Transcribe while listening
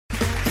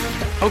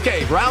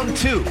Okay, round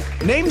two.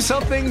 Name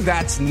something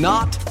that's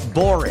not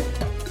boring.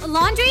 A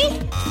laundry?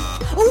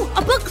 Ooh, a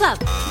book club.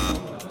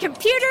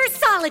 Computer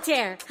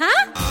solitaire,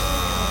 huh?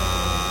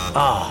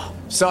 Ah,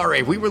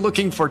 sorry, we were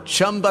looking for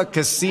Chumba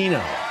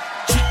Casino.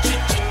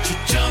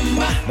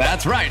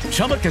 That's right,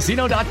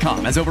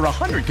 ChumbaCasino.com has over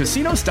 100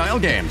 casino-style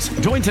games.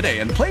 Join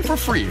today and play for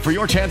free for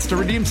your chance to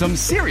redeem some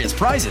serious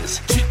prizes.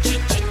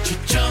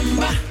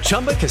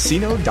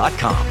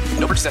 ChumbaCasino.com.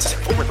 No purchase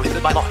necessary. Void where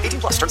prohibited by law.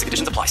 18 plus. Terms and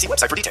conditions apply. See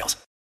website for details.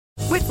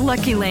 With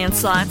Lucky Land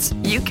Slots,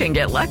 you can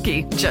get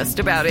lucky just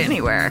about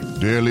anywhere.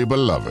 Dearly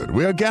beloved,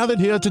 we are gathered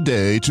here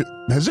today to...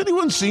 Has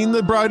anyone seen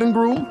the bride and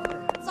groom?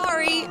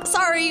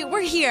 Sorry,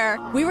 we're here.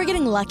 We were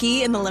getting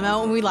lucky in the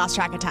limo and we lost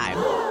track of time.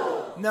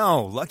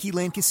 No, Lucky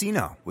Land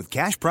Casino, with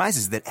cash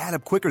prizes that add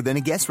up quicker than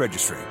a guest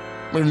registry.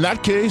 In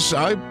that case,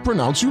 I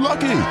pronounce you lucky.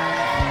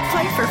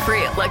 Play for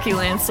free at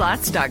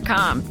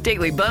LuckyLandSlots.com.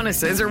 Daily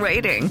bonuses are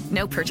waiting.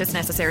 No purchase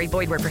necessary.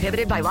 Void where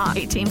prohibited by law.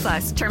 18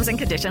 plus. Terms and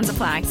conditions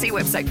apply. See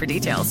website for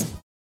details.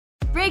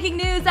 Breaking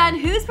news on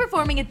who's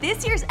performing at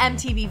this year's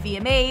MTV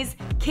VMAs.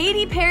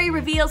 Katy Perry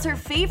reveals her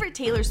favorite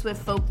Taylor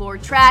Swift folklore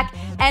track,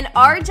 and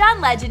are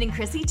John Legend and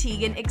Chrissy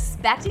Teigen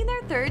expecting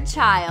their third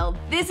child?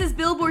 This is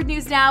Billboard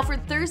News Now for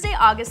Thursday,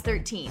 August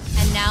 13th.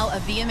 And now a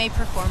VMA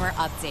performer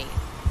update.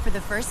 For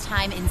the first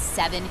time in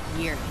 7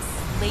 years,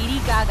 Lady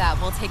Gaga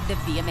will take the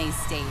VMA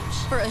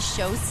stage for a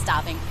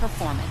show-stopping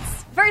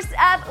performance. First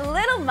up,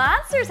 Little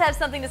Monsters have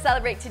something to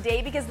celebrate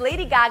today because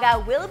Lady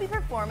Gaga will be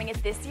performing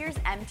at this year's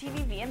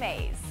MTV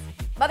VMAs.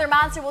 Mother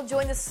Monster will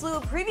join the slew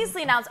of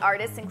previously announced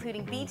artists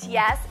including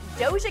BTS,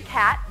 Doja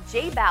Cat,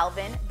 J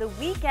Balvin, The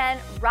Weeknd,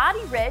 Roddy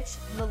Ricch,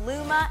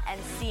 Maluma,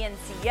 and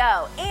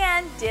CNCO.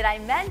 And did I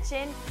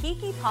mention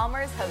Keke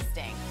Palmer is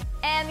hosting?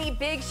 And the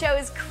big show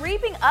is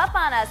creeping up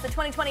on us. The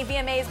 2020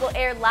 VMAs will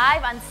air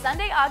live on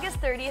Sunday, August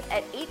 30th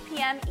at 8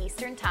 p.m.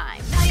 Eastern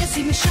Time. Now you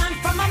see me shine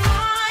from a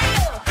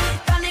mile.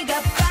 Finally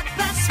got back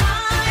that smile.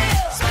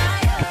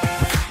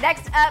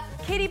 Next up,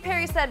 Katy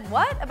Perry said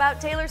what about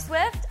Taylor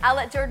Swift? I'll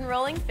let Jordan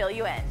Rowling fill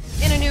you in.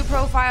 In a new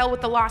profile with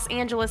the Los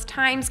Angeles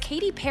Times,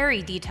 Katy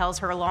Perry details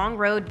her long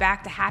road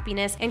back to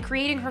happiness and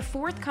creating her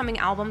forthcoming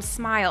album,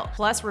 Smile,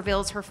 plus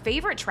reveals her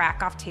favorite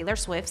track off Taylor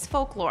Swift's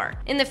Folklore.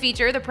 In the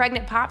feature, the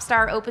pregnant pop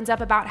star opens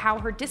up about how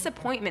her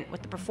disappointment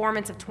with the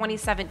performance of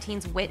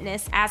 2017's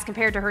Witness, as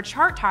compared to her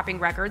chart-topping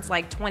records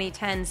like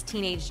 2010's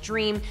Teenage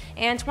Dream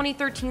and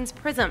 2013's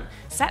Prism,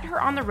 set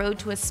her on the road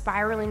to a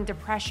spiraling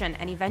depression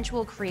and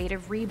eventual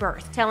creative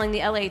rebirth, telling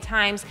the LA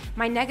Times,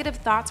 "My negative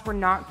thoughts were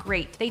not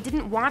great. They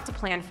didn't want to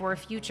plan for a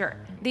future."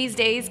 These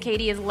days,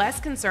 Katy is less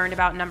concerned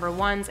about number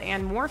ones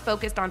and more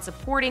focused on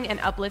supporting and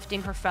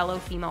uplifting her fellow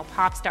female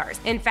pop stars.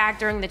 In fact,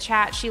 during the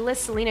chat, she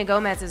lists Selena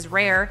Gomez's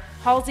Rare,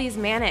 Halsey's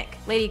Manic,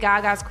 Lady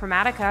Gaga's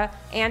Chromatica,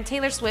 and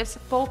Taylor Swift's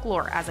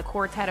Folklore as a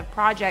quartet of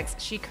projects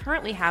she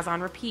currently has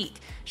on repeat.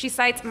 She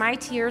cites My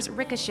Tears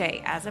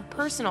Ricochet as a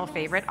personal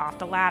favorite off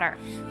the ladder.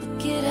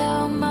 Look at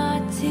how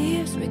my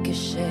tears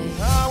ricochet.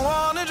 I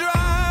wanna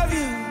drive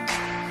you.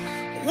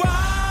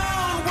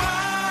 Wow,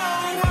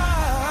 wow,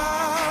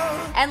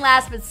 wow. And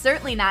last but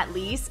certainly not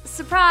least,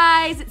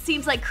 surprise! It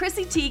seems like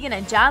Chrissy Teigen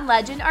and John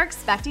Legend are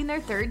expecting their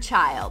third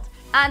child.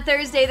 On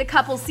Thursday, the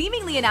couple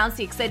seemingly announced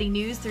the exciting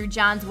news through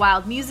John's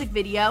wild music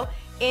video.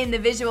 In the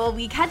visual,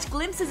 we catch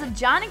glimpses of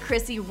John and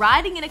Chrissy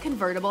riding in a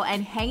convertible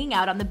and hanging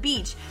out on the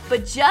beach.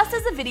 But just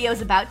as the video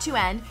is about to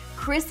end,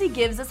 Chrissy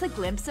gives us a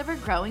glimpse of her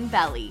growing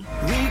belly.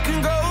 We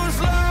can go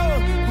slow,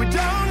 we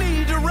don't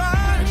need to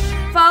rush.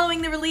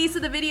 Following the release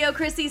of the video,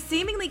 Chrissy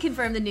seemingly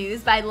confirmed the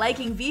news by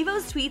liking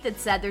Vivo's tweet that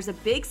said there's a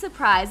big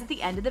surprise at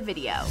the end of the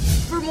video.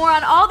 For more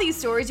on all these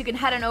stories, you can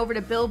head on over to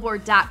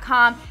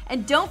Billboard.com,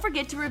 and don't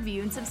forget to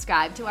review and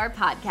subscribe to our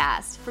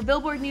podcast. For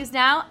Billboard News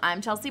Now,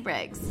 I'm Chelsea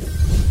Briggs.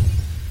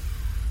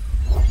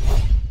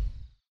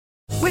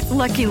 With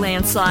Lucky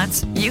Land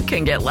Slots, you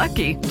can get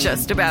lucky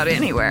just about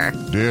anywhere.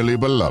 Dearly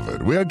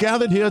beloved, we are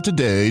gathered here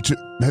today to...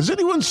 Has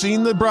anyone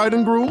seen the bride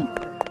and groom?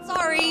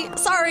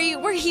 Sorry,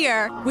 we're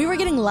here. We were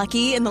getting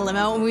lucky in the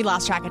limo and we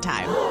lost track of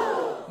time.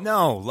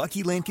 No,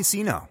 Lucky Land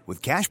Casino,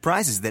 with cash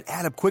prizes that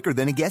add up quicker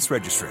than a guest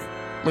registry.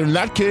 In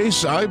that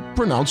case, I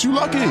pronounce you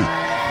lucky.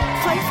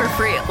 Play for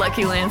free at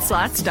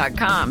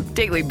LuckyLandSlots.com.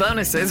 Daily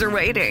bonuses are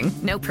waiting.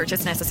 No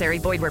purchase necessary.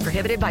 Void where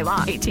prohibited by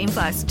law. 18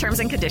 plus. Terms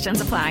and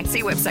conditions apply.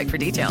 See website for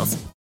details.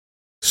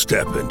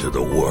 Step into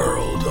the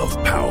world of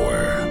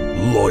power,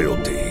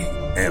 loyalty,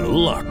 and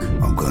luck.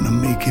 I'm gonna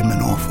make him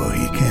an offer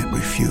he can't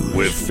refuse.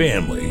 With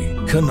family,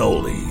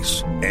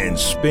 cannolis, and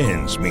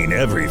spins mean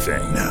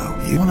everything. Now,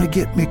 you wanna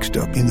get mixed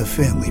up in the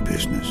family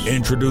business.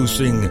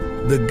 Introducing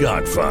The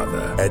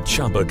Godfather at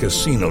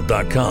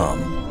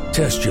ChumbaCasino.com.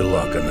 Test your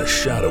luck in the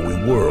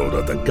shadowy world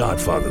of The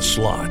Godfather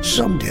slot.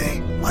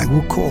 Someday, I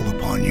will call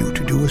upon you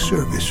to do a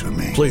service for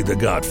me. Play The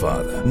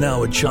Godfather,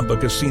 now at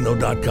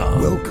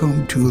ChumbaCasino.com.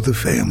 Welcome to the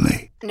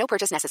family. No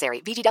purchase necessary.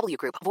 VGW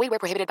Group. Void where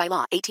prohibited by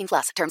law. 18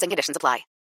 plus. Terms and conditions apply.